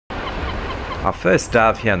Our first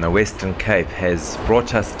dive here on the Western Cape has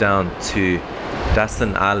brought us down to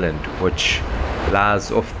Dussin Island, which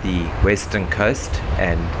lies off the western coast,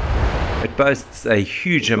 and it boasts a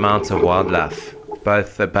huge amount of wildlife,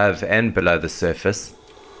 both above and below the surface.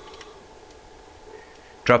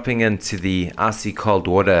 Dropping into the icy cold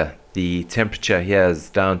water, the temperature here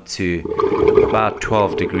is down to about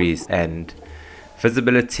 12 degrees, and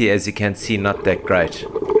visibility, as you can see, not that great.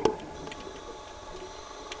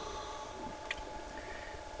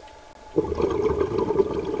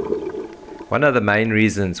 One of the main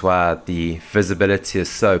reasons why the visibility is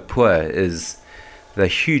so poor is the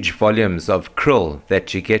huge volumes of krill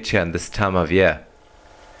that you get here in this time of year.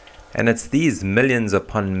 And it's these millions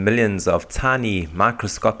upon millions of tiny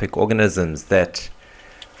microscopic organisms that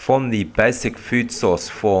form the basic food source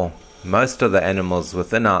for most of the animals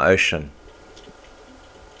within our ocean.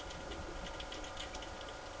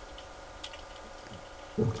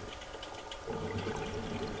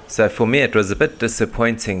 So for me it was a bit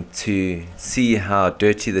disappointing to see how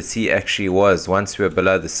dirty the sea actually was once we were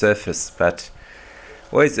below the surface, but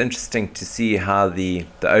always interesting to see how the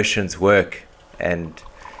oceans work. And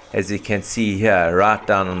as you can see here, right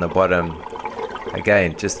down on the bottom,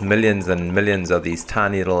 again, just millions and millions of these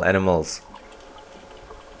tiny little animals.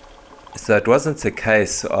 So it wasn't a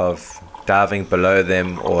case of diving below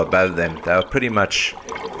them or above them. They were pretty much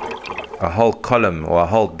a whole column or a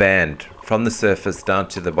whole band from the surface down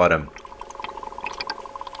to the bottom.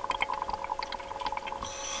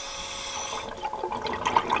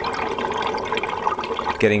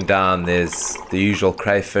 Getting down, there's the usual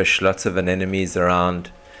crayfish, lots of anemones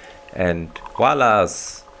around, and while I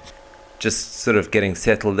was just sort of getting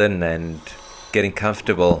settled in and getting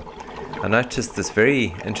comfortable, I noticed this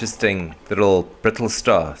very interesting little brittle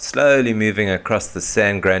star slowly moving across the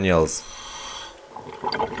sand granules.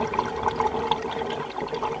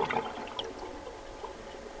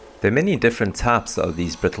 There are many different types of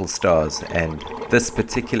these brittle stars, and this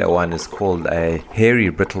particular one is called a hairy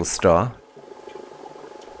brittle star.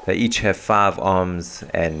 They each have 5 arms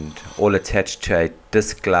and all attached to a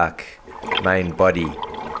disc-like main body.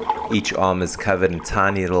 Each arm is covered in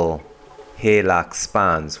tiny little hair-like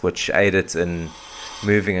spines which aid it in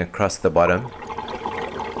moving across the bottom.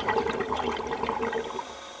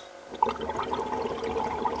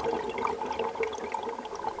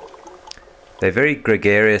 They're very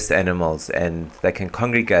gregarious animals, and they can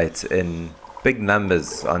congregate in big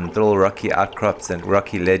numbers on little rocky outcrops and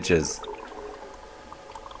rocky ledges.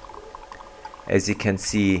 As you can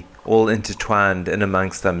see, all intertwined in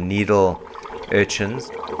amongst some needle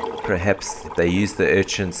urchins. Perhaps they use the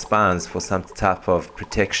urchin spines for some type of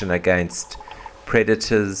protection against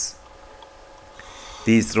predators.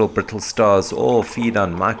 These little brittle stars all feed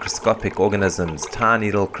on microscopic organisms,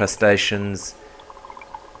 tiny little crustaceans,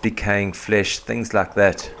 decaying flesh, things like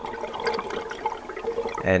that.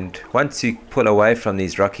 And once you pull away from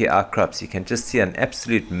these rocky outcrops, you can just see an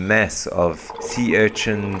absolute mass of sea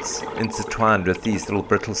urchins intertwined with these little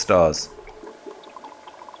brittle stars.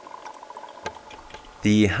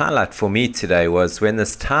 The highlight for me today was when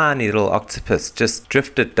this tiny little octopus just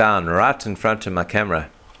drifted down right in front of my camera.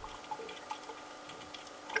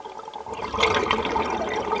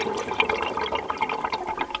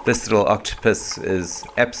 This little octopus is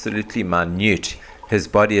absolutely minute. His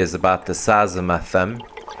body is about the size of my thumb,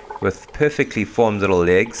 with perfectly formed little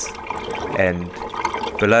legs, and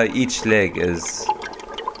below each leg is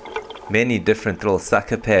many different little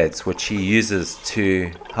sucker pads which he uses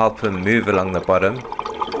to help him move along the bottom.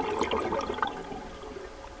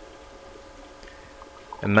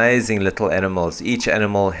 Amazing little animals. Each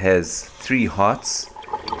animal has 3 hearts.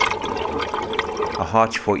 A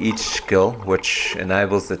heart for each gill, which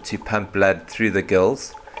enables it to pump blood through the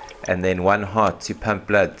gills, and then 1 heart to pump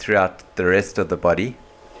blood throughout the rest of the body.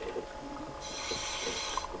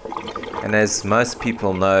 And as most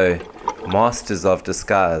people know, masters of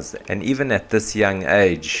disguise, and even at this young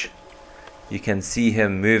age, you can see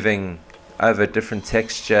him moving over different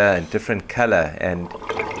texture and different color, and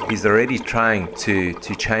he's already trying to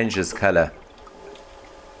change his color.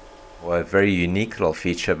 Well, a very unique little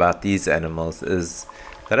feature about these animals is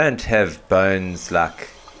they don't have bones like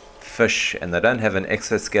fish, and they don't have an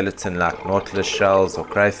exoskeleton like nautilus shells or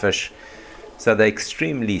crayfish. So they're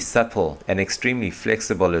extremely supple and extremely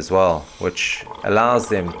flexible as well, which allows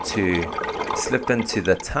them to slip into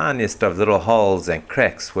the tiniest of little holes and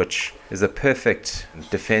cracks, which is a perfect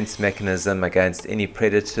defense mechanism against any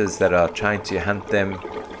predators that are trying to hunt them.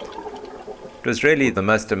 It was really the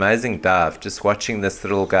most amazing dive, just watching this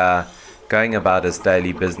little guy going about his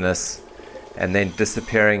daily business and then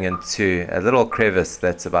disappearing into a little crevice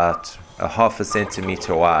that's about a half a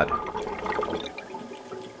centimeter wide.